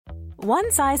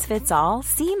One size fits all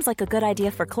seems like a good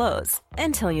idea for clothes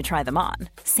until you try them on.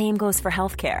 Same goes for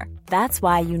healthcare. That's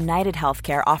why United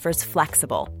Healthcare offers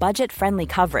flexible, budget-friendly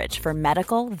coverage for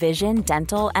medical, vision,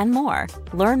 dental, and more.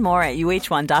 Learn more at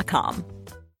uh1.com.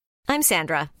 I'm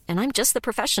Sandra, and I'm just the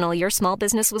professional your small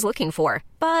business was looking for.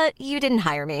 But you didn't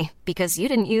hire me because you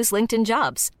didn't use LinkedIn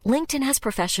Jobs. LinkedIn has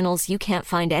professionals you can't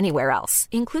find anywhere else,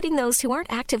 including those who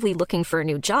aren't actively looking for a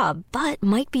new job, but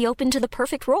might be open to the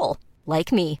perfect role,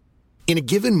 like me. In a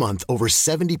given month, over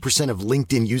 70% of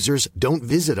LinkedIn users don't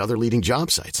visit other leading job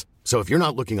sites. So if you're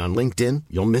not looking on LinkedIn,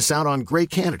 you'll miss out on great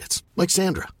candidates like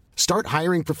Sandra. Start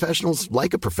hiring professionals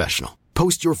like a professional.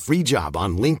 Post your free job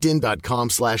on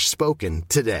linkedin.com/spoken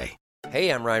today. Hey,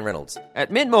 I'm Ryan Reynolds. At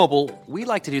Mint Mobile, we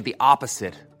like to do the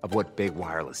opposite of what Big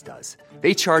Wireless does.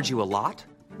 They charge you a lot,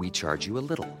 we charge you a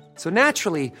little. So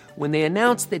naturally, when they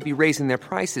announced they'd be raising their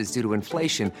prices due to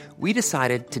inflation, we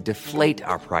decided to deflate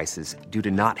our prices due to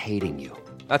not hating you.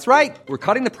 That's right. We're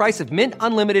cutting the price of Mint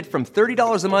Unlimited from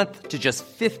 $30 a month to just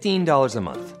 $15 a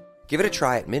month. Give it a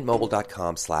try at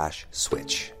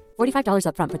mintmobile.com/switch. $45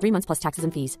 up front for 3 months plus taxes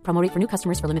and fees. Promo rate for new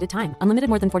customers for limited time. Unlimited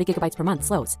more than 40 gigabytes per month.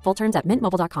 Slows full terms at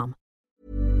mintmobile.com.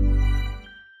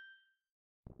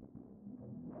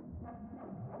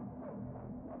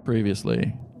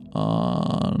 Previously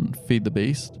on Feed the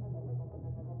Beast.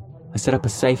 I set up a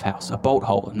safe house, a bolt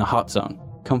hole in the hot zone.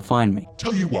 Come find me.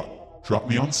 Tell you what, drop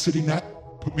me on CityNet,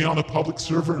 put me on a public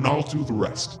server, and I'll do the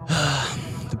rest.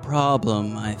 The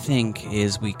problem, I think,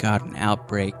 is we got an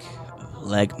outbreak of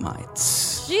leg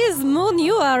mites. Jeez, Moon,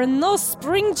 you are no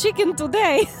spring chicken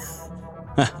today.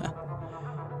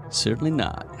 Certainly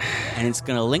not. And it's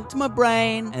gonna link to my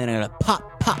brain, and I'm gonna pop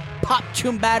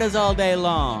chumbatas all day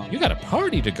long. You got a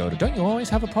party to go to. Don't you always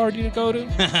have a party to go to?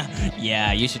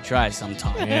 Yeah, you should try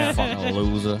sometime. Yeah, fucking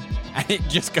loser. And it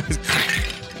just goes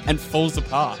and falls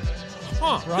apart.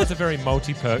 Huh. Bruh's a very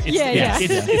multi-perk.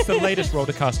 It's the latest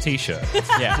Rolldercast t-shirt.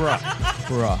 Yeah.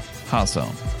 Bruh. Hot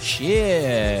zone.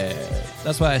 Shit.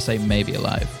 That's why I say maybe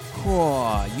alive.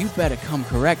 Whoa, you better come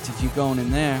correct if you're going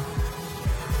in there.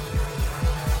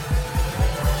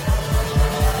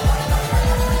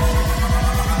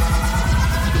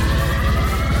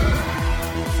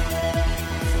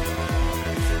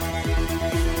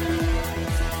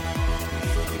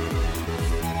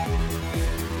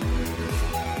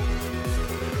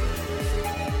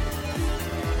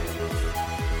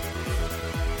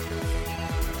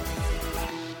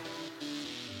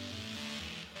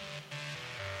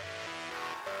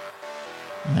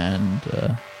 And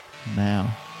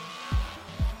now.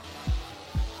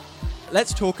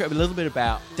 Let's talk a little bit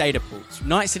about data pools.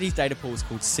 Night City's data pool is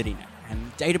called CityNet.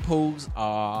 And data pools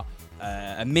are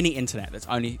a mini internet that's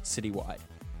only citywide,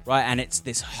 right? And it's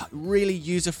this really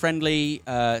user-friendly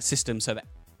system so that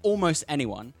almost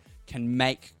anyone can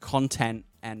make content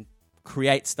and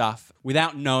create stuff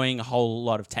without knowing a whole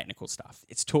lot of technical stuff.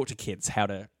 It's taught to kids how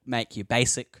to make your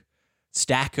basic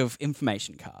stack of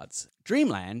information cards.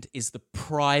 Dreamland is the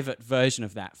private version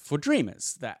of that for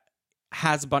dreamers that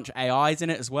has a bunch of AIs in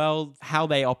it as well. How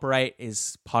they operate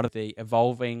is part of the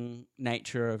evolving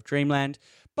nature of Dreamland,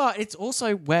 but it's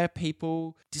also where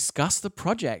people discuss the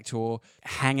project or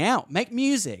hang out, make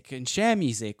music and share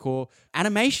music or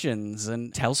animations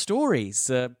and tell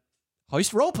stories,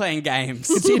 host role-playing games.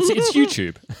 It's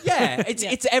YouTube. Yeah,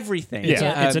 it's everything.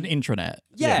 Yeah. It's an intranet.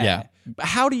 Yeah. But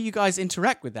how do you guys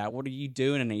interact with that? What do you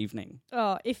do in an evening?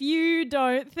 Oh, if you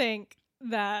don't think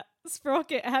that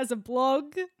Sprocket has a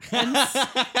blog and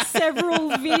several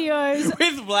videos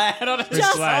with Vlad on it.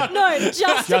 Just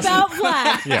about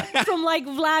Vlad. Yeah. From like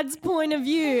Vlad's point of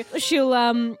view. She'll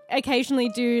occasionally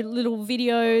do little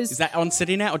videos. Is that on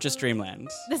CityNet or just Dreamland?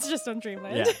 That's just on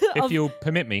Dreamland. Yeah. If you'll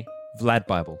permit me, Vlad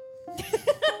Bible.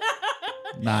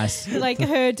 Nice. Like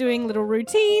her doing little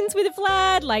routines with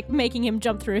Vlad, like making him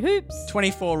jump through hoops.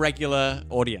 24 regular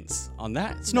audience on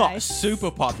that. It's not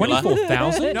super popular.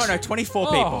 24,000? No,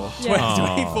 24 people.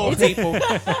 Yeah. 24 people.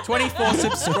 24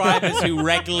 subscribers who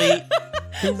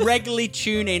regularly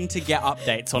tune in to get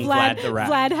updates on Vlad the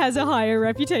Rat. Vlad has a higher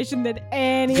reputation than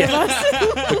any of us.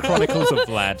 The Chronicles of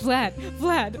Vlad.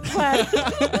 Vlad.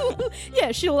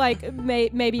 Yeah, she'll like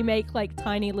maybe make like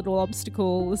tiny little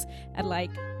obstacles and like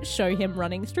show him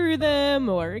running through them,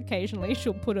 or occasionally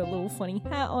she'll put a little funny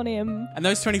hat on him. And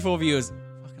those 24 viewers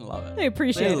fucking love it. They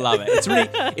appreciate They it. love it.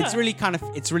 It's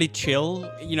really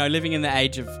chill. You know, living in the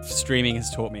age of streaming has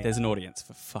taught me there's an audience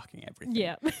for fucking everything.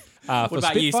 Yeah. What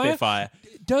about you, Spitfire?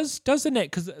 Does the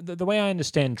net, because the way I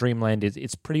understand Dreamland is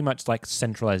it's pretty much like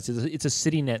centralized. It's a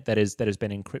city net that has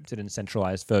been encrypted and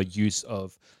centralized for use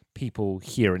of people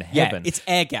here in Yeah, heaven. it's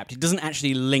air gapped. It doesn't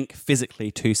actually link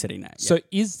physically to CityNet. So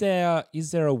is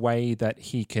there a way that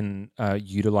he can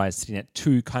utilize CityNet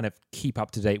to kind of keep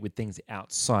up to date with things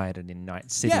outside and in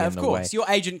Night City? Yeah, in of the course. way? Your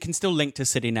agent can still link to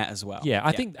CityNet as well. Yeah,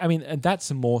 I mean,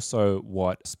 that's more so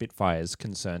what Spitfire's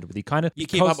concerned with. He kind of You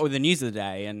keep up with the news of the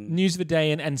day and news of the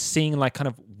day and seeing like kind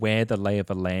of where the lay of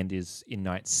the land is in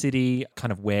Night City,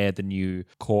 kind of where the new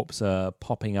corps are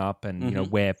popping up and, you know,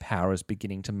 where power is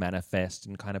beginning to manifest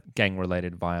and kind of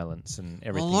gang-related violence and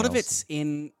everything a lot of else. it's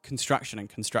in construction and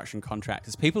construction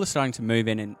contractors. People are starting to move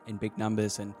in big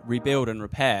numbers and rebuild and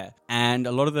repair. And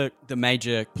a lot of the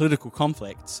major political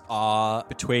conflicts are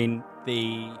between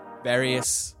the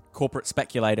various corporate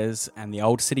speculators and the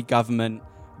old city government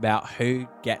about who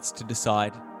gets to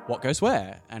decide what goes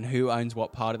where and who owns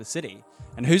what part of the city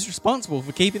and who's responsible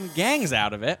for keeping the gangs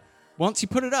out of it once you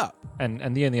put it up.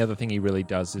 And the only other thing he really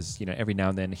does is, you know, every now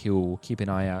and then he'll keep an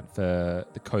eye out for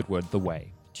the code word, The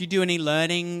Way. Do you do any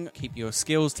learning? Keep your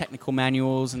skills, technical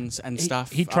manuals and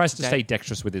stuff? He tries to stay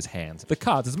dexterous with his hands. The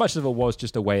cards, as much as it was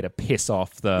just a way to piss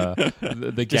off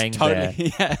the gang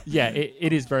totally, there. Yeah,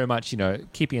 it is very much, you know,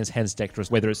 keeping his hands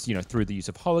dexterous, whether it's, you know, through the use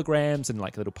of holograms and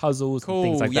like little puzzles and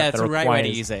things like that. Yeah, it's a great way to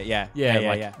use it. Yeah.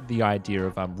 The idea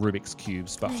of Rubik's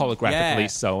Cubes, but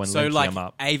holographically so and linking them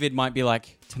up. Avid might be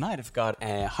like, tonight I've got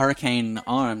a Hurricane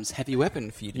Arms heavy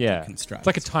weapon for you to deconstruct. It's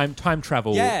like a time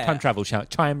travel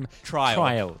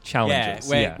trial challenges.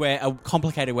 Where a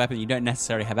complicated weapon you don't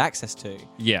necessarily have access to.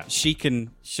 Yeah. She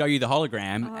can show you the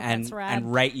hologram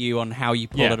and rate you on how you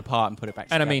pull it apart and put it back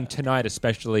together. And I mean, tonight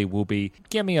especially will be,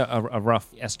 give me a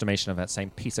rough estimation of that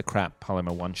same piece of crap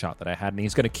polymer one-shot that I had, and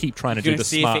he's going to keep trying to do the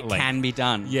smart link. See if it can be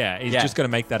done. Yeah, he's just going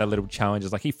to make that a little challenge.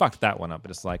 It's like, he fucked that one up,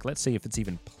 but it's like, let's see if it's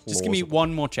even plausible. Just give me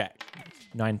one more check.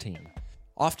 19.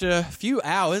 After a few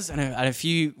hours and a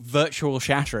few virtual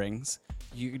shatterings,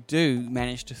 you do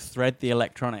manage to thread the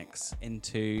electronics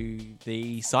into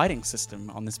the sighting system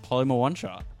on this polymer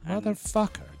one-shot.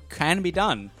 Motherfucker. Can be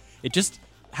done. It just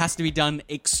has to be done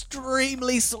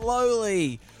extremely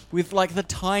slowly with like the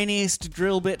tiniest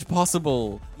drill bit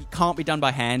possible. It can't be done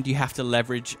by hand. You have to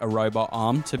leverage a robot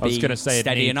arm to be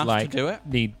steady enough to do it.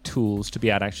 Need tools to be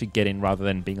able to actually get in rather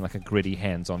than being like a gritty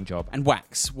hands-on job. And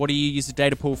Wax, what do you use the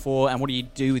data pool for and what do you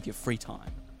do with your free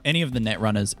time? Any of the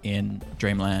netrunners in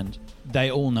Dreamland,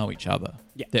 they all know each other.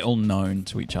 Yeah. They're all known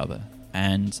to each other.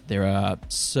 And there are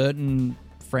certain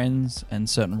friends and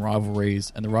certain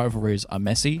rivalries, and the rivalries are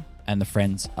messy, and the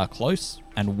friends are close,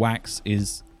 and Wax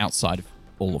is outside of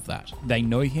all of that. They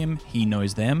know him, he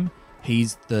knows them.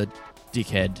 He's the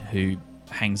dickhead who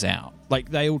hangs out.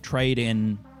 Like, they all trade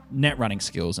in net running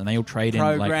skills, and they all trade in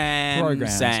like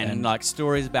programs and like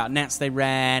stories about nets they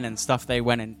ran and stuff they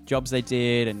went and jobs they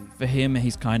did. And for him,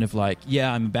 he's kind of like,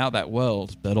 yeah, I'm about that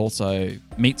world, but also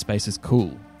Meat Space is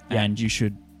cool, and you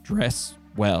should dress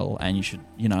well, and you should,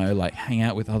 you know, like hang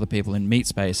out with other people in Meat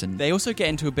Space. And they also get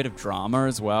into a bit of drama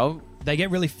as well. They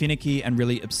get really finicky and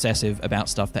really obsessive about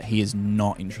stuff that he is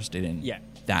not interested in. Yeah.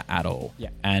 That at all. Yeah.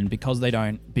 And because they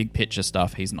don't big picture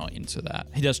stuff, he's not into that.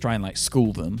 He does try and like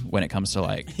school them when it comes to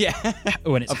like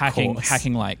when it's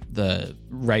hacking like the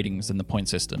ratings and the point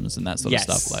systems and that sort of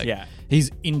stuff. Like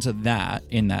he's into that,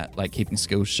 in that like keeping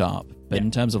skills sharp. But in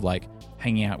terms of like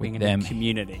hanging out with them,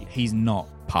 community, he's not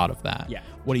part of that. Yeah.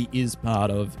 What he is part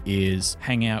of is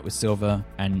hanging out with Silver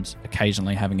and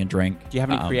occasionally having a drink. Do you have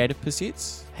any creative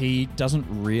pursuits? He doesn't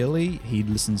really. He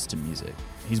listens to music.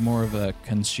 He's more of a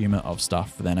consumer of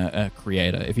stuff than a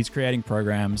creator. If he's creating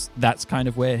programs, that's kind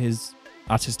of where his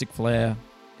artistic flair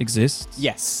exists.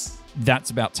 Yes.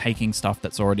 That's about taking stuff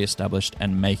that's already established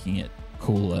and making it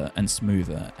cooler and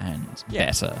smoother and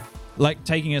better. Like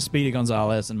taking a Speedy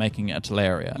Gonzalez and making it a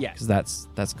Teleria. Yeah. Because that's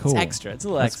cool. It's extra. It's a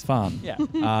little extra. fun. Yeah.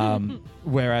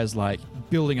 Whereas like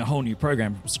building a whole new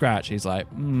program from scratch, he's like,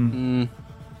 though.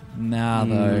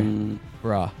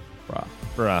 Bruh.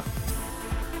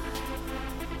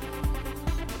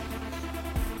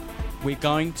 We're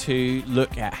going to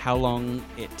look at how long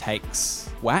it takes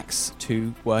Wax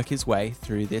to work his way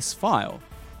through this file,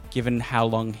 given how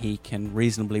long he can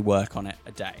reasonably work on it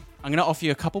a day. I'm going to offer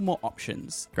you a couple more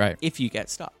options. Great. If you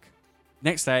get stuck.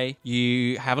 Next day,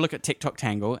 you have a look at TikTok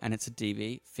Tangle, and it's a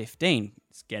DV15.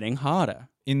 It's getting harder.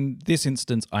 In this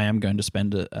instance, I am going to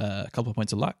spend a couple of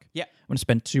points of luck. Yeah. I'm going to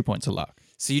spend 2 points of luck.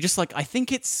 So you're just like, I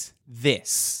think it's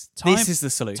this. This is the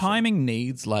solution. Timing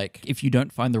needs, like, if you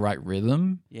don't find the right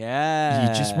rhythm, you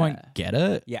just won't get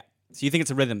it. Yeah. So you think it's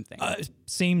a rhythm thing? It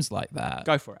seems like that.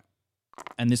 Go for it.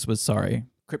 And this was,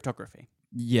 cryptography.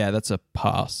 Yeah, that's a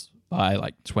pass by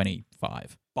like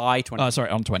 25. By 25. Oh, sorry,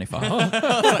 on 25.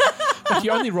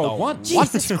 You only rolled one.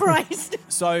 Jesus Christ.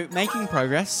 So making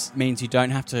progress means you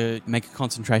don't have to make a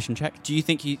concentration check. Do you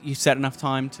think you set enough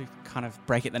time to kind of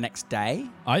break it the next day?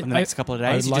 Or the next couple of days?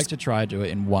 I would You like just- to try do it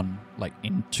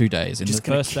in 2 days. In the Just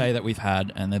gonna first day that we've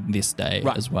had, and then this day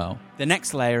Right. as well. The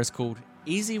next layer is called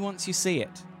Easy Once You See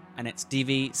It, and it's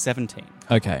DV17.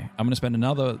 Okay, I'm going to spend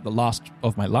the last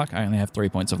of my luck. I only have 3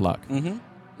 points of luck. Mm-hmm.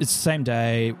 It's the same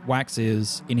day. Wax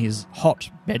is in his hot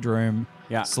bedroom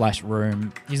 /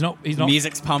 room. He's not.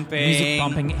 Music's pumping. Music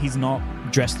pumping. He's not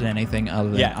dressed in anything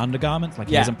other than undergarments. Like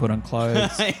he hasn't put on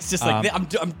clothes. It's just like,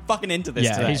 I'm fucking into this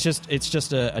today. It's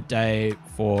just a day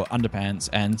for underpants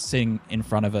and sitting in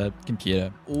front of a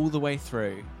computer. All the way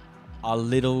through are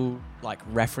little like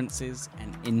references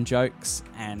and in-jokes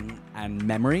and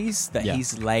memories that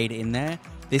he's laid in there.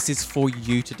 This is for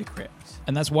you to decrypt.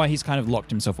 And that's why he's kind of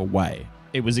locked himself away.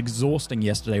 It was exhausting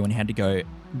yesterday when he had to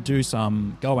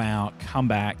go out, come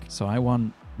back. So I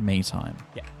want me time.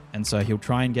 Yeah. And so he'll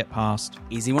try and get past.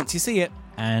 Easy once you see it.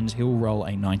 And he'll roll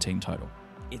a 19 total.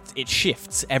 It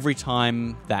shifts every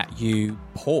time that you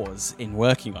pause in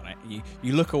working on it.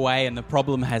 You look away and the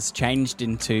problem has changed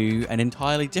into an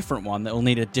entirely different one that will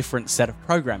need a different set of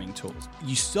programming tools.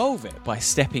 You solve it by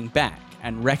stepping back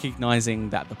and recognizing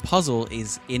that the puzzle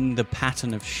is in the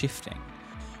pattern of shifting.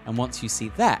 And once you see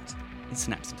that, it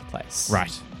snaps into place.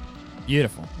 Right.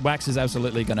 Beautiful. Wax is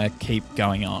absolutely going to keep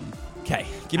going on. Okay,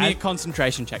 give me a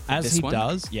concentration check for this one.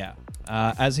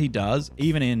 As he does,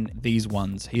 even in these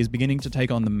ones, he is beginning to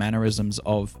take on the mannerisms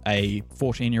of a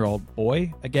 14-year-old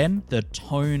boy again. The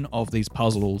tone of these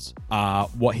puzzles are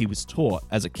what he was taught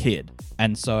as a kid.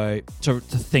 And so to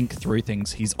think through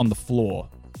things, he's on the floor,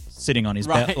 sitting on his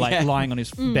lying on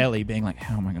his belly, being like,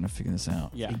 how am I going to figure this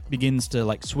out? Yeah. He begins to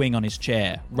like swing on his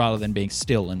chair rather than being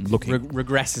still and looking.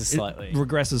 Regresses slightly.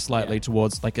 Regresses slightly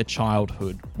towards like a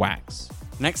childhood Wax.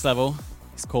 Next level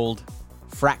is called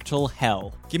Fractal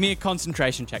Hell. Give me a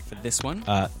concentration check for this one.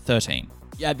 13.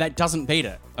 Yeah, that doesn't beat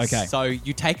it. Okay. So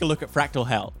you take a look at Fractal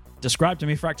Hell. Describe to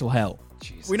me Fractal Hell.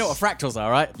 Jesus. We know what fractals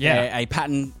are, right? Yeah. They're a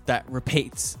pattern that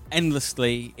repeats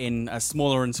endlessly in a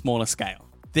smaller and smaller scale.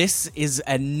 This is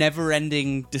a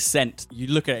never-ending descent. You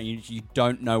look at it and you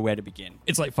don't know where to begin.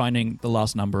 It's like finding the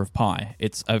last number of pi.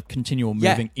 It's a continual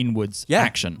moving inwards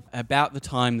action. About the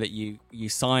time that you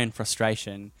sigh in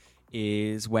frustration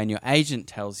is when your agent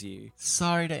tells you,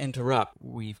 sorry to interrupt,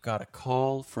 we've got a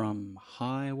call from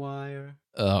Highwire.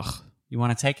 Ugh. You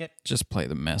want to take it? Just play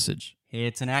the message.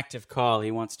 It's an active call.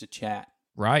 He wants to chat.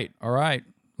 Right. All right.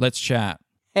 Let's chat.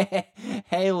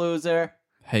 Hey, loser.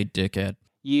 Hey, dickhead.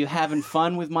 You having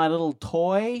fun with my little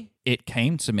toy? It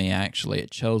came to me, actually.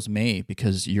 It chose me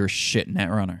because you're a shit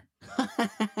netrunner.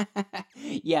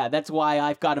 Yeah, that's why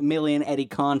I've got a $1 million Eddie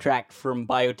contract from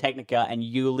Biotechnica and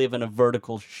you live in a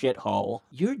vertical shithole.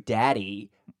 Your daddy,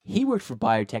 he worked for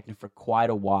Biotechnica for quite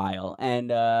a while,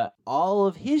 and all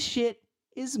of his shit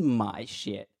is my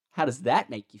shit. How does that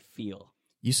make you feel?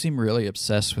 You seem really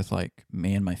obsessed with, like,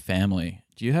 me and my family.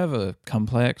 Do you have a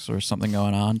complex or something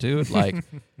going on, dude? Like,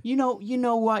 you know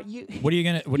what? What are you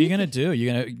gonna do?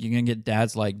 You gonna get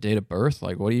dad's like date of birth?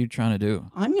 Like, what are you trying to do?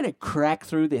 I'm gonna crack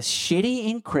through this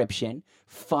shitty encryption,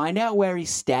 find out where he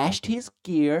stashed his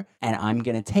gear, and I'm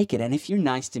gonna take it. And if you're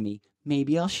nice to me,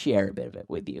 maybe I'll share a bit of it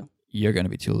with you. You're gonna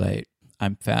be too late.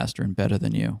 I'm faster and better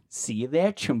than you. See you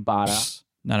there, Chumbata.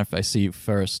 Not if I see you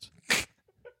first.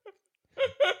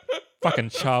 Fucking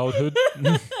childhood.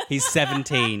 He's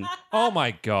 17. Oh my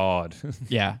God.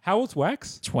 Yeah. How old's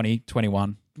Wax? 20,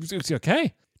 21. It's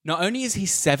okay. Not only is he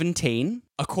 17,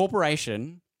 a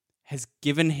corporation has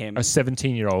given him A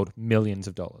 17-year-old, millions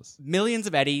of dollars. millions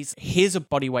of eddies. Here's a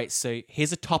bodyweight suit.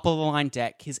 Here's a top-of-the-line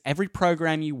deck. Here's every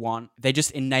program you want. They just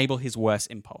enable his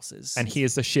worst impulses. And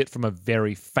here's the shit from a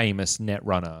very famous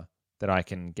netrunner that I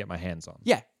can get my hands on.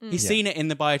 Yeah, he's seen it in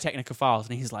the Biotechnica files,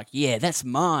 and he's like, yeah, that's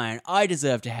mine. I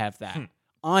deserve to have that.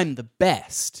 I'm the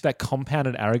best. That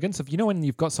compounded arrogance of, when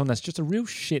you've got someone that's just a real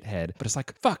shithead, but it's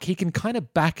like, fuck, he can kind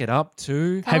of back it up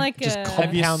too. Kinda like just a-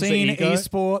 Have you compounds the seen ego.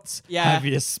 esports? Yeah. Have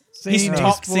you seen He's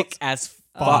toxic esports? as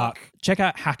fuck. Check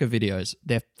out hacker videos.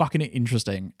 They're fucking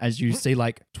interesting as you see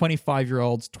like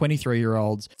 25-year-olds,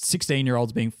 23-year-olds,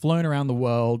 16-year-olds being flown around the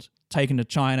world, taken to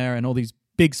China and all these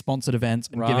big sponsored events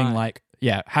and giving like,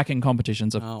 hacking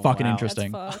competitions are fucking wow.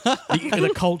 interesting. That's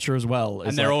The culture as well.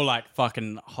 And they're all like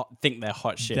fucking think they're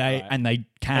hot shit. they right? and they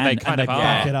can And they and kind they of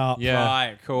back are. it up. Yeah.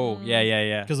 Right, cool.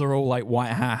 Yeah. Because they're all like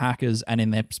white hat hackers and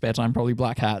in their spare time probably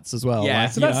black hats as well. Yeah,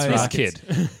 Like, So you that's know, this like, kid.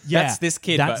 Yeah, That's this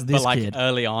kid, that's but this like kid.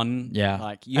 early on. Yeah.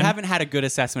 Like you haven't had a good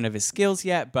assessment of his skills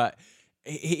yet, but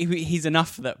he's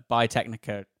enough that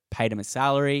Biotechnica paid him a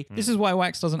salary. This is why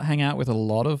Wax doesn't hang out with a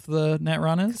lot of the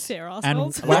Netrunners. They're And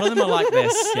assholes. A lot of them are like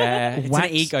this. Yeah, it's Wax-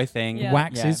 an ego thing. Yeah.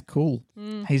 Wax Yeah. is cool.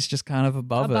 He's just kind of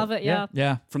above it. Yeah.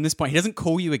 Yeah. From this point, he doesn't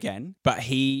call you again, but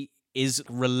he is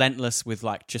relentless with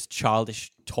like just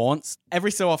childish taunts.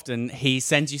 Every so often, he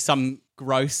sends you some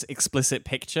gross, explicit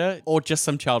picture or just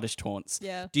some childish taunts.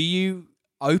 Yeah. Do you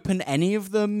open any of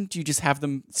them? Do you just have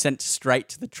them sent straight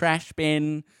to the trash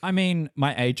bin? I mean,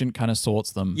 my agent kind of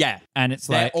sorts them. Yeah. And it's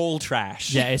They're like, all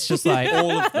trash. yeah, it's just like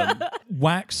all of them.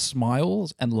 Wax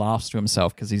smiles and laughs to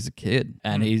himself because he's a kid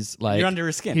and he's like, You're under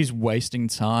his skin. He's wasting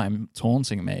time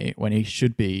taunting me when he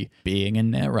should be being a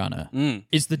Netrunner.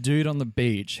 It's the dude on the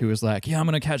beach who was like, yeah, I'm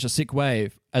going to catch a sick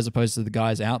wave, as opposed to the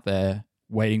guys out there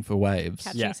waiting for waves.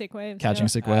 Catching sick waves. Catching yeah.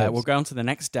 sick waves. We'll go on to the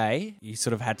next day. You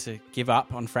sort of had to give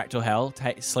up on Fractal Hell,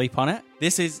 sleep on it.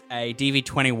 This is a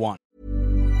DV21.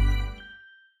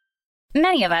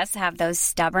 Many of us have those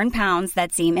stubborn pounds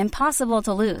that seem impossible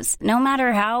to lose, no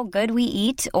matter how good we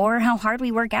eat or how hard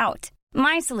we work out.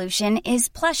 My solution is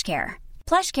PlushCare.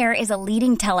 PlushCare is a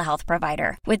leading telehealth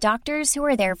provider with doctors who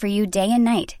are there for you day and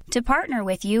night to partner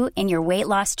with you in your weight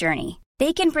loss journey.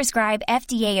 They can prescribe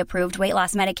FDA-approved weight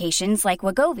loss medications like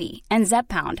Wegovy and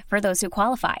Zepbound for those who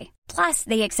qualify. Plus,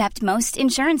 they accept most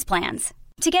insurance plans.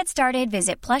 To get started,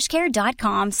 visit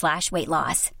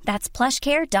plushcare.com/weightloss. That's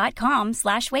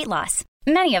plushcare.com/weightloss.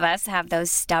 Many of us have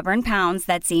those stubborn pounds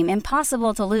that seem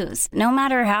impossible to lose, no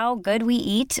matter how good we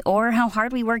eat or how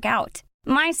hard we work out.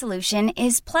 My solution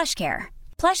is PlushCare.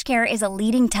 PlushCare is a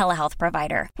leading telehealth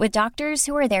provider with doctors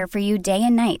who are there for you day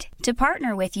and night to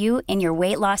partner with you in your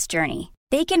weight loss journey.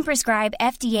 They can prescribe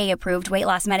FDA-approved weight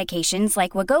loss medications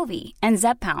like Wegovy and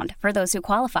Zepbound for those who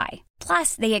qualify.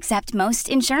 Plus, they accept most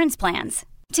insurance plans.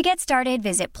 To get started,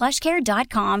 visit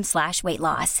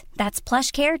plushcare.com/weightloss. That's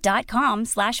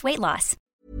plushcare.com/weightloss.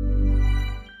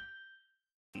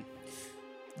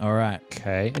 All right.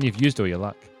 Okay. And you've used all your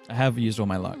luck. I have used all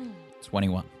my luck.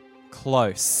 21.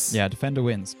 Close. Yeah, Defender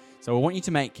wins. So I want you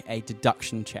to make a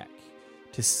deduction check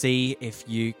to see if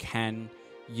you can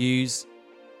use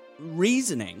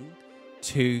reasoning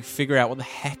to figure out what the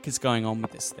heck is going on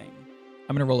with this thing.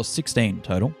 I'm going to roll a 16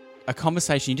 total. A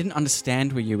conversation you didn't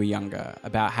understand when you were younger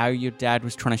about how your dad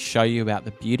was trying to show you about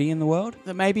the beauty in the world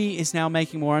that maybe is now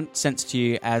making more sense to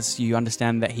you as you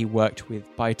understand that he worked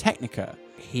with Biotechnica.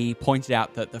 He pointed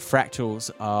out that the fractals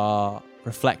are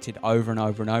reflected over and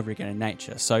over and over again in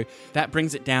nature. So that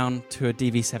brings it down to a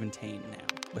DV17 now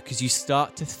because you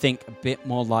start to think a bit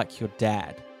more like your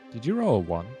dad. Did you roll a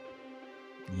 1?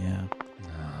 Yeah.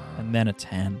 And then a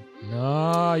 10.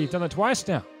 No, you've done it twice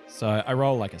now. So I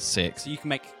roll like a 6. So you can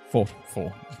make 4.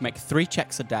 You can make 3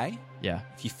 checks a day. Yeah.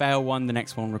 If you fail one, the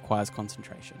next one requires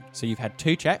concentration. So you've had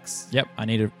 2 checks. Yep. I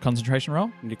need a concentration roll.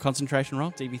 You need a concentration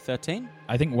roll, DV13.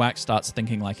 I think Wax starts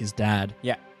thinking like his dad.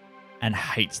 Yeah. And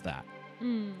hates that.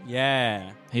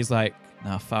 Yeah. He's like,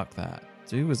 nah, fuck that.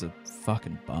 Dude was a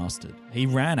fucking bastard. He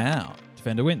ran out.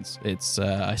 Defender wins. It's,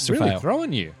 I still Really fail.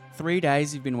 throwing you. 3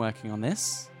 days you've been working on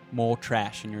this. More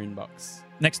trash in your inbox.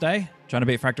 Next day, trying to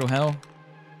beat Fractal Hell.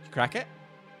 Did you crack it?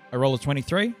 I roll a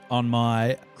 23 on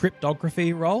my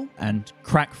cryptography roll and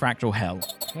crack Fractal Hell.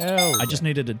 Hell I just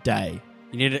needed a day.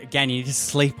 You need it again. You need to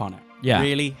sleep on it. Yeah.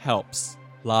 Really helps.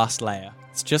 Last layer.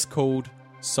 It's just called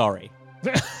sorry.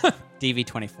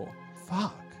 DV24.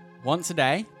 Fuck. Once a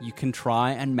day, you can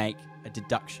try and make a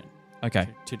deduction Okay.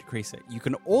 to decrease it. You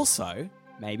can also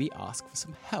maybe ask for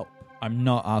some help. I'm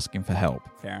not asking for help.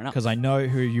 Fair enough. Because I know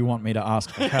who you want me to ask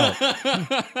for help.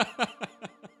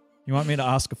 You want me to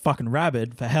ask a fucking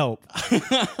rabbit for help?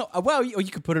 Well, or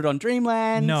you could put it on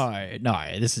Dreamland.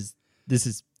 No. This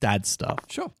is dad stuff.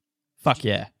 Sure. Fuck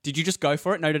yeah. Did you just go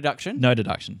for it? No deduction? No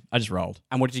deduction. I just rolled.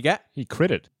 And what did you get? He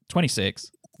critted.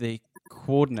 26. The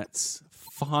coordinates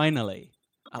finally,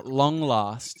 at long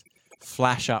last,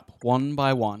 flash up one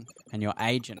by one, and your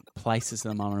agent places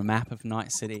them on a map of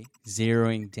Night City,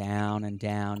 zeroing down and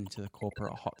down into the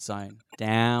corporate hot zone.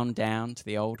 Down to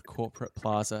the old corporate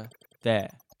plaza. There,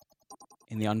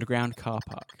 in the underground car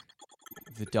park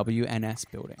of the WNS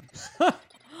building,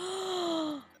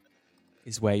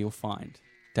 is where you'll find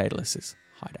Daedalus's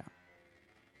hideout.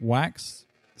 Wax,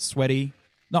 sweaty,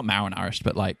 not malnourished,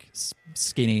 but like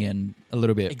skinny and a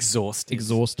little bit Exhausted.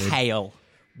 Pale.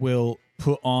 Will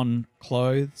put on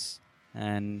clothes.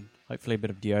 And hopefully a bit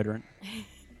of deodorant.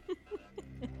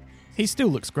 He still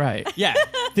looks great. Yeah.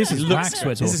 This is wax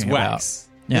we're talking This is wax.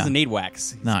 about. He doesn't need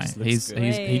wax. No, He just looks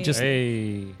he good. just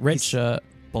Hey. red shirt,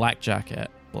 black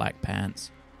jacket, black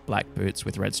pants, black boots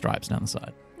with red stripes down the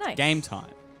side. Nice. Game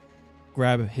time.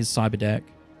 Grab his cyber deck,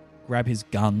 grab his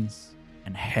guns,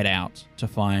 and head out to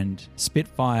find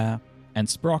Spitfire and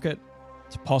Sprocket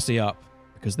to posse up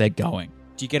because they're going.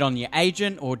 Do you get on your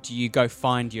agent or do you go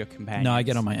find your companions? No, I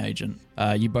get on my agent.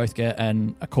 You both get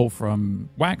a call from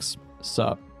Wax.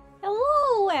 Sup?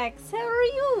 Hello, Wax. How are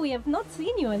you? We have not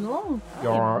seen you in a long time.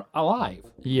 You're alive.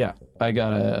 Yeah, I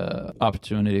got a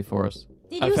opportunity for us.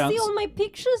 Did you see all my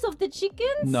pictures of the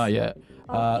chickens? Not yet.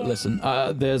 Okay. Listen,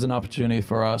 there's an opportunity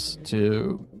for us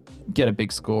to get a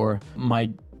big score. My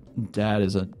dad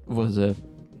he's a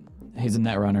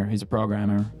netrunner. He's a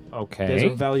programmer. Okay. There's a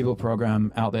valuable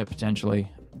program out there potentially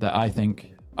that I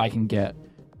think I can get,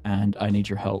 and I need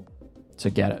your help to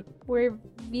get it. We're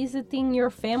visiting your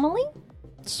family?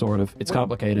 Sort of. It's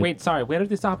complicated. Wait, sorry. Where did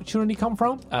this opportunity come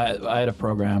from? I had a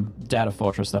program, Data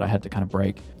Fortress, that I had to kind of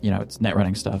break. It's net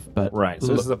running stuff, but... Right,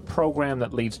 so this is a program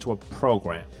that leads to a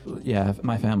program. Yeah,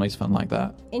 my family's fun like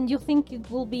that. And you think it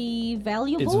will be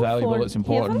valuable? It's valuable, for it's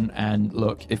important, heaven? and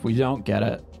look, if we don't get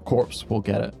it, Corpse will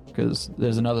get it, because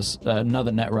there's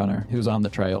another net runner who's on the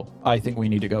trail. I think we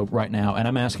need to go right now, and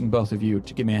I'm asking both of you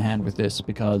to give me a hand with this,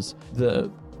 because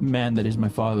the man that is my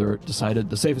father decided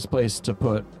the safest place to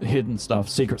put hidden stuff,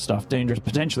 secret stuff,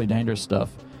 potentially dangerous stuff,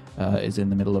 is in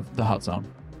the middle of the hot zone.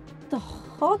 The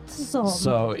hot zone?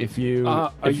 So if you...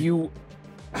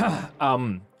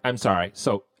 I'm sorry.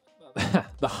 So,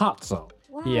 the hot zone.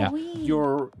 Wow, Yeah.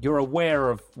 You're aware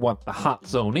of what the hot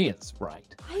zone is, right?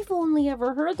 I've only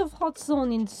ever heard of hot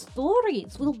zone in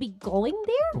stories. We'll be going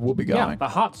there? We'll be Yeah, going. the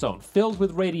hot zone, filled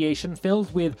with radiation,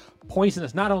 filled with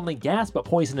poisonous, not only gas, but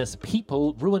poisonous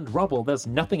people, ruined rubble. There's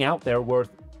nothing out there worth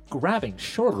grabbing,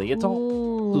 surely. It's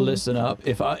all... Listen up.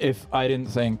 If I didn't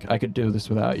think I could do this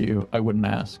without you, I wouldn't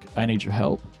ask. I need your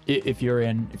help. If you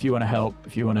want to help,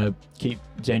 if you want to keep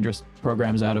dangerous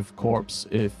programs out of Corpse,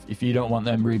 if you don't want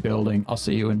them rebuilding, I'll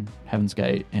see you in Heaven's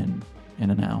Gate in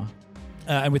an hour.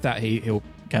 And with that, he'll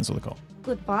cancel the call.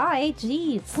 Goodbye?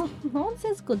 Jeez. No one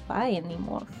says goodbye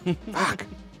anymore. Fuck.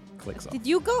 Clicks off. Did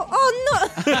you go? Oh,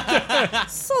 no.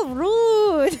 So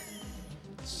rude.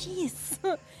 Jeez.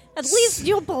 At least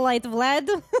you're polite,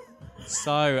 Vlad.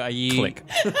 So, are you... Click.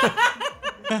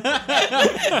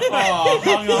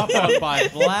 hung up on by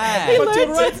Vlad. But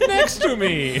you're right next to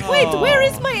me. Wait, where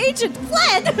is my agent?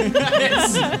 Vlad!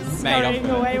 It's made Scurrying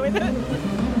up. away with it.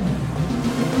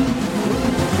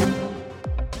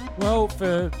 Well,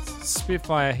 for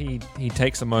Spitfire, he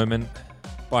takes a moment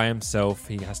by himself.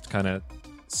 He has to kind of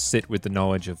sit with the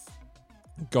knowledge of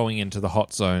going into the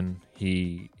hot zone.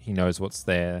 He knows what's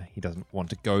there. He doesn't want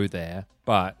to go there,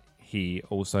 but he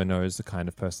also knows the kind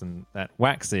of person that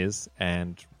Wax is,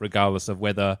 and regardless of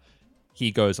whether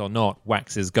he goes or not,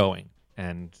 Wax is going.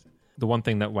 And the one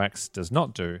thing that Wax does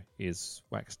not do is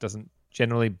Wax doesn't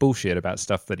generally bullshit about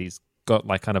stuff that he's got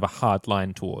like kind of a hard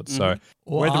line towards. So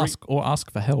Or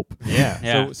ask for help.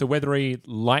 Yeah. So whether he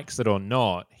likes it or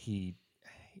not, he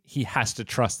has to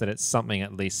trust that it's something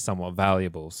at least somewhat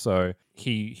valuable. So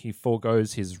he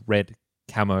forgoes his red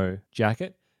camo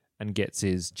jacket and gets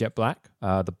his jet black.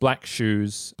 The black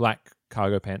shoes, black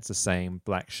cargo pants, the same,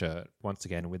 black shirt. Once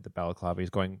again with the balaclava. He's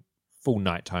going full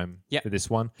nighttime for this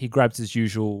one. He grabs his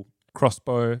usual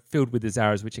crossbow filled with his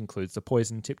arrows, which includes the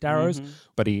poison-tipped arrows,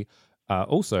 but he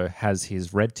also has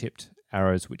his red-tipped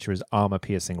arrows, which are his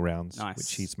armor-piercing rounds,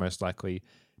 which he's most likely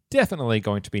definitely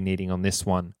going to be needing on this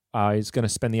one. He's going to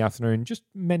spend the afternoon just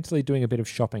mentally doing a bit of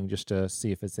shopping just to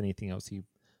see if there's anything else he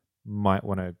might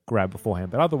want to grab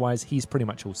beforehand. But otherwise, he's pretty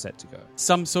much all set to go.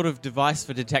 Some sort of device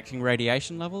for detecting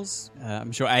radiation levels.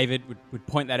 I'm sure Avid would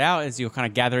point that out as you're kind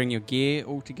of gathering your gear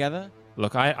all together.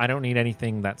 Look, I don't need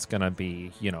anything that's going to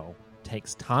be,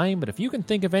 takes time, but if you can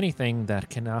think of anything that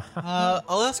can...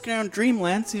 I'll ask around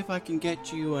Dreamland, see if I can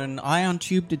get you an ion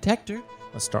tube detector.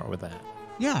 Let's start with that.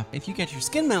 Yeah, if you get your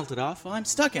skin melted off, I'm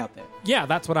stuck out there. Yeah,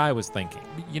 that's what I was thinking.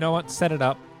 You know what? Set it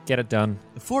up. Get it done.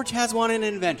 The Forge has one in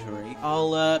inventory.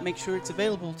 I'll make sure it's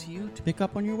available to you to pick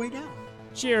up on your way down.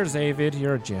 Cheers, Avid.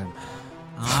 You're a gem.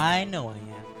 I know I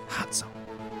am. Hot zone.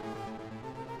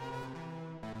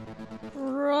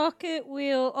 Rocket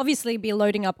will obviously be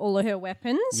loading up all of her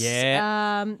weapons.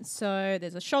 Yeah. So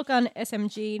there's a shotgun,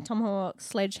 SMG, tomahawk,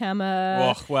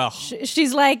 sledgehammer. Oh, well.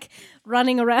 She's like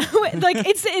running around. Like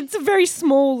it's a very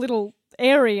small little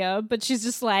area, but she's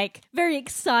just like very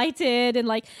excited and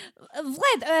like,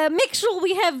 Vlad, make sure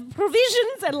we have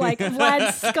provisions, and like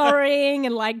Vlad scurrying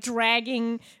and like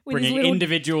dragging with Bringing his little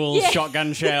individual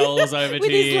shotgun shells over with to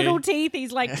his you. little teeth.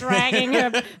 He's like dragging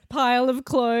her pile of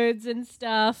clothes and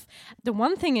stuff. The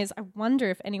one thing is, I wonder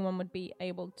if anyone would be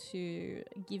able to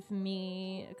give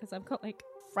me, because I've got like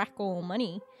frackle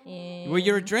money. Well,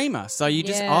 you're a dreamer, so you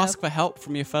just Yeah. ask for help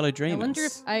from your fellow dreamers. I wonder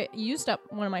if I used up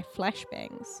one of my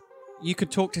flashbangs. You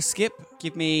could talk to Skip.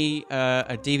 Give me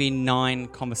a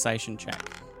DV9 conversation check.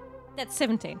 That's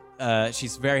 17.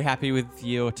 She's very happy with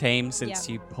your team since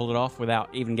you pulled it off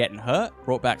without even getting hurt.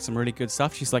 Brought back some really good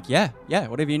stuff. She's like, yeah,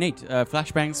 whatever you need.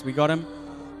 Flashbangs, we got him.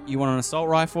 You want an assault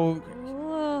rifle?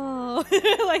 Whoa.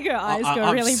 Like her eyes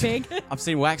go really big. I've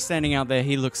seen Wax standing out there.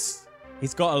 He's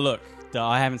got a look that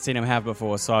I haven't seen him have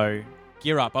before. So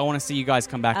gear up. I want to see you guys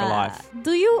come back alive.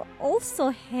 Do you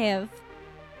also have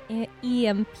an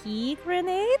EMP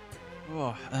grenade?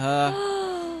 Oh,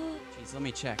 jeez, let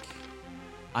me check.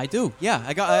 I do. Yeah,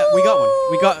 we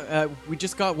got one. We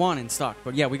just got one in stock,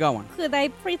 but yeah, we got one. Could I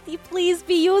pretty please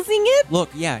be using it? Look,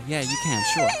 yeah, you can,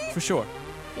 sure, for sure.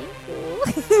 Thank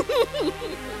you.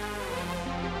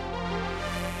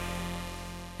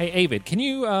 Hey, Avid, can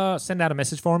you send out a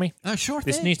message for me? Sure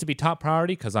This thing. needs to be top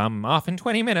priority because I'm off in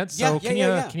 20 minutes. So can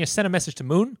you send a message to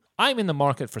Moon? I'm in the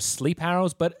market for sleep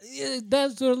arrows, but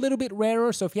those are a little bit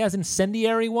rarer. So if he has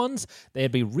incendiary ones,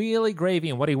 they'd be really gravy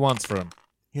in what he wants for them.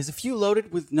 Here's a few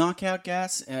loaded with knockout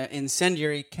gas,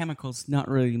 incendiary chemicals, not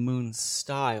really Moon's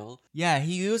style. Yeah,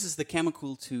 he uses the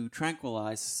chemical to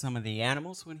tranquilize some of the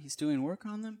animals when he's doing work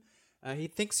on them. He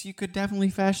thinks you could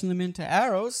definitely fashion them into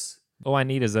arrows. All I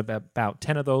need is about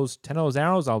 10 of those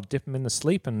arrows. I'll dip them in the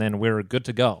sleep, and then we're good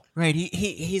to go. Right,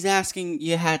 he's asking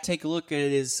you to take a look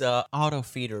at his auto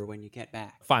feeder when you get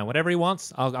back. Fine, whatever he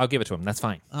wants, I'll give it to him. That's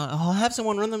fine. I'll have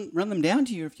someone run them down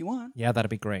to you if you want. Yeah, that'd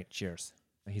be great. Cheers.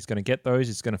 He's going to get those.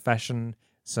 He's going to fashion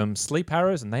some sleep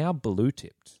arrows, and they are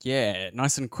blue-tipped. Yeah,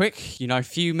 nice and quick. A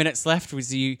few minutes left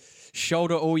as you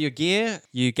shoulder all your gear.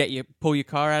 You pull your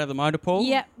car out of the motor pool.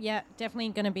 Yeah, definitely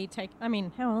going to be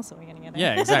how else are we going to get out?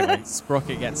 Yeah, exactly.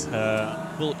 Sprocket gets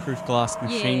her bulletproof glass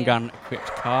machine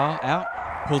gun-equipped car out,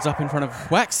 pulls up in front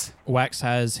of Wax. Wax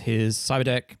has his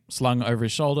cyberdeck slung over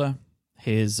his shoulder,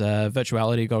 his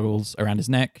virtuality goggles around his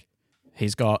neck.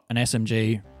 He's got an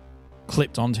SMG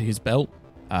clipped onto his belt.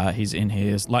 He's in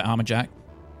his light armor jack.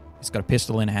 He's got a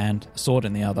pistol in hand, a sword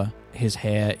in the other. His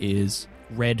hair is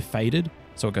red faded,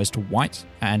 so it goes to white,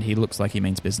 and he looks like he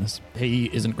means business.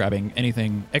 He isn't grabbing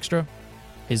anything extra.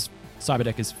 His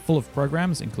cyberdeck is full of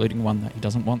programs, including one that he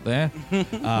doesn't want there.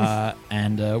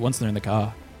 And once they're in the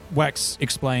car, Wax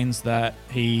explains that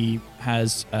he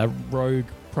has a rogue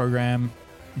program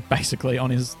basically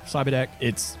on his cyberdeck.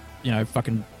 It's,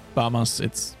 fucking Barmos.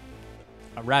 It's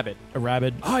a rabbit.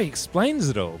 Oh, he explains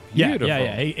it all. Beautiful.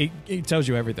 Yeah. He tells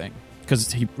you everything because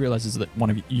he realizes that one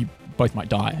of you both might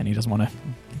die, and he doesn't want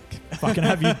to fucking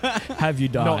have you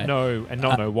die.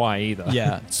 Not know why either.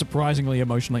 Yeah, surprisingly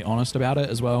emotionally honest about it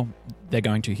as well. They're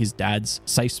going to his dad's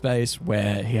safe space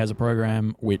where he has a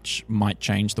program which might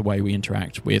change the way we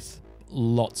interact with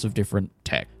lots of different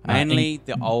tech. Mainly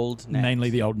the old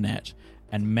net.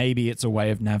 And maybe it's a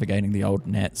way of navigating the old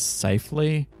net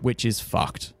safely, which is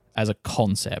fucked as a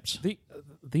concept.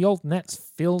 The old net's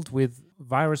filled with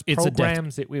virus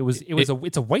programs.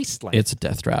 It's a wasteland. It's a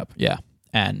death trap, yeah.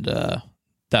 And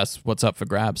that's what's up for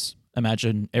grabs.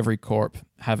 Imagine every corp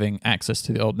having access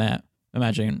to the old net.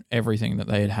 Imagine everything that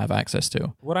they'd have access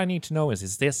to. What I need to know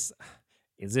is this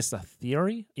a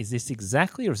theory? Is this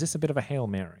exactly, or is this a bit of a Hail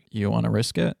Mary? You want to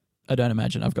risk it? I don't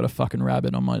imagine I've got a fucking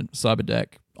rabbit on my cyber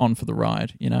deck on for the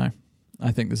ride,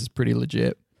 I think this is pretty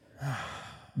legit.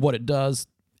 What it does,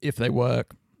 if they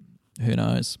work, who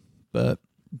knows? But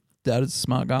Dad is a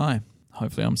smart guy.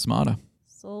 Hopefully I'm smarter.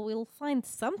 So we'll find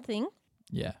something.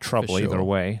 Yeah. Trouble for sure. either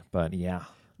way, but yeah.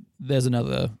 There's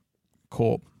another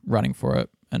corp running for it,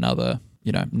 another,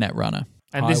 net runner.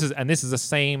 And this is the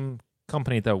same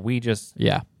company that we just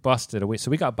busted away. So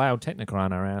we got Biotechnica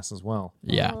on our ass as well.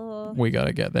 Yeah. We got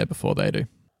to get there before they do.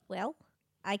 Well,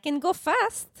 I can go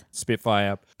fast.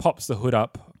 Spitfire pops the hood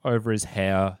up over his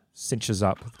hair, cinches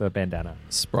up the bandana.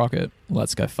 Sprocket,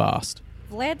 let's go fast.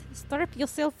 Vlad, strap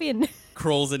yourself in.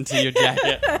 Crawls into your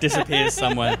jacket, disappears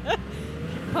somewhere.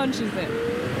 Punches it.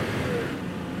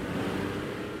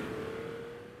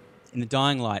 In the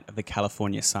dying light of the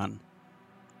California sun,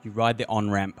 you ride the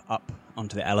on-ramp up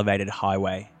onto the elevated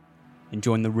highway and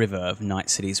join the river of Night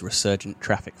City's resurgent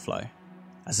traffic flow.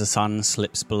 As the sun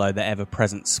slips below the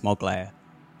ever-present smog layer,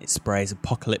 it sprays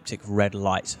apocalyptic red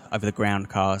light over the ground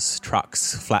cars,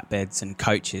 trucks, flatbeds and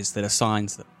coaches that are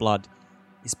signs that blood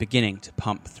is beginning to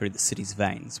pump through the city's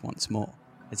veins once more.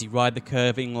 As you ride the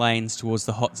curving lanes towards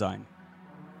the hot zone,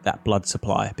 that blood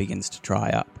supply begins to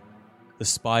dry up. The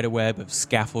spiderweb of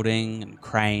scaffolding and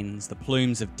cranes, the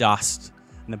plumes of dust,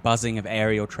 and the buzzing of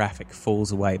aerial traffic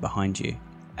falls away behind you.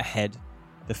 Ahead,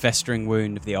 the festering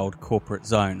wound of the old corporate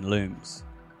zone looms.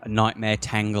 A nightmare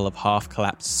tangle of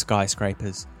half-collapsed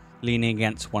skyscrapers leaning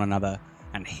against one another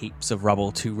and heaps of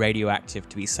rubble too radioactive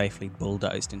to be safely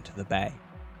bulldozed into the bay.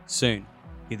 Soon,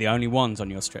 you're the only ones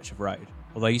on your stretch of road.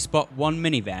 although you spot one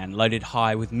minivan loaded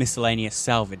high with miscellaneous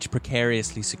salvage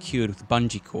precariously secured with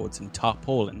bungee cords and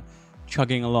tarpaulin,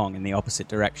 chugging along in the opposite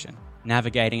direction.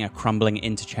 Navigating a crumbling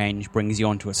interchange brings you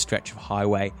onto a stretch of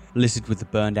highway littered with the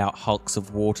burned-out hulks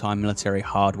of wartime military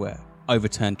hardware,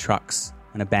 overturned trucks,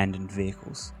 and abandoned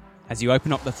vehicles. As you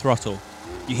open up the throttle,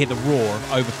 you hear the roar of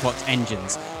overclocked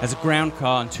engines as a ground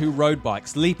car and 2 road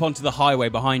bikes leap onto the highway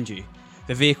behind you.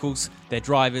 The vehicles, their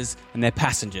drivers, and their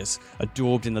passengers are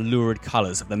daubed in the lurid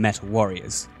colours of the Metal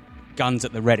Warriors. Guns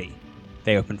at the ready,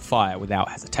 they open fire without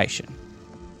hesitation.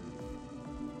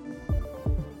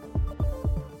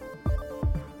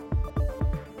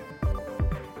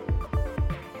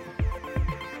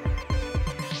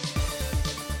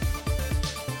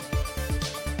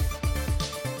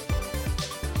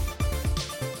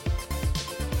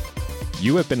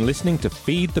 You have been listening to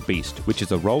Feed the Beast, which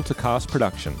is a Roll to Cast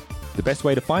production. The best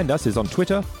way to find us is on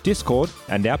Twitter, Discord,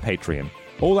 and our Patreon.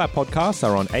 All our podcasts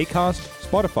are on Acast,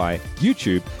 Spotify,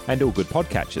 YouTube, and all good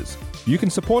podcatchers. You can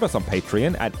support us on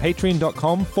Patreon at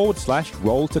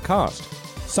patreon.com/roll-to-cast.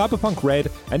 Cyberpunk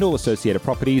Red and all associated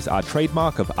properties are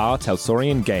trademark of R.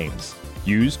 Talsorian Games.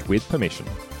 Used with permission.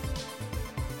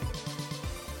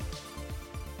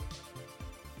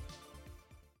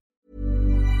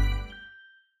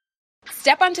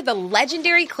 Step onto the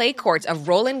legendary clay courts of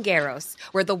Roland Garros,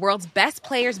 where the world's best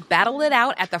players battle it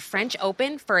out at the French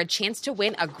Open for a chance to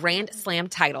win a Grand Slam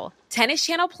title. Tennis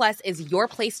Channel Plus is your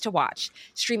place to watch.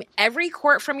 Stream every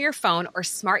court from your phone or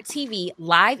smart TV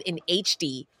live in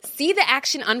HD. See the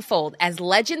action unfold as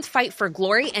legends fight for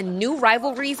glory and new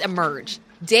rivalries emerge.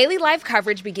 Daily live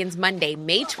coverage begins Monday,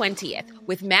 May 20th,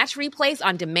 with match replays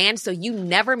on demand so you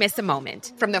never miss a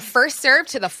moment. From the first serve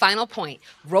to the final point,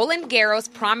 Roland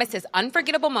Garros promises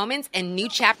unforgettable moments and new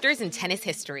chapters in tennis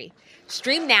history.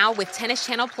 Stream now with Tennis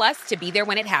Channel Plus to be there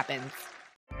when it happens.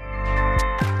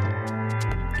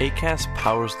 Acast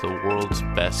powers the world's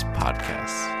best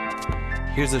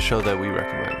podcasts. Here's a show that we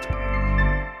recommend.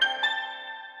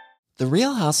 The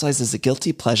Real Housewives is a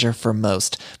guilty pleasure for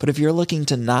most, but if you're looking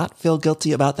to not feel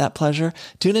guilty about that pleasure,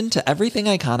 tune in to Everything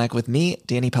Iconic with me,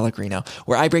 Danny Pellegrino,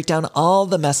 where I break down all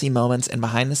the messy moments and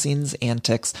behind-the-scenes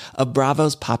antics of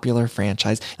Bravo's popular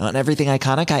franchise. And on Everything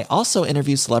Iconic, I also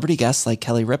interview celebrity guests like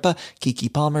Kelly Ripa,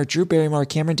 Keke Palmer, Drew Barrymore,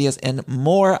 Cameron Diaz, and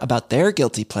more about their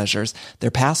guilty pleasures, their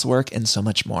past work, and so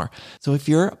much more. So if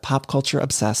you're pop culture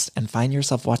obsessed and find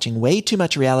yourself watching way too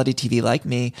much reality TV like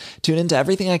me, tune into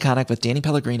Everything Iconic with Danny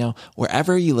Pellegrino,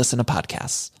 wherever you listen to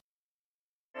podcasts.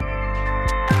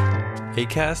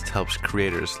 Acast helps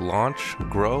creators launch,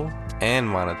 grow, and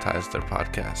monetize their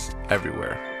podcasts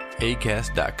everywhere.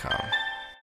 Acast.com.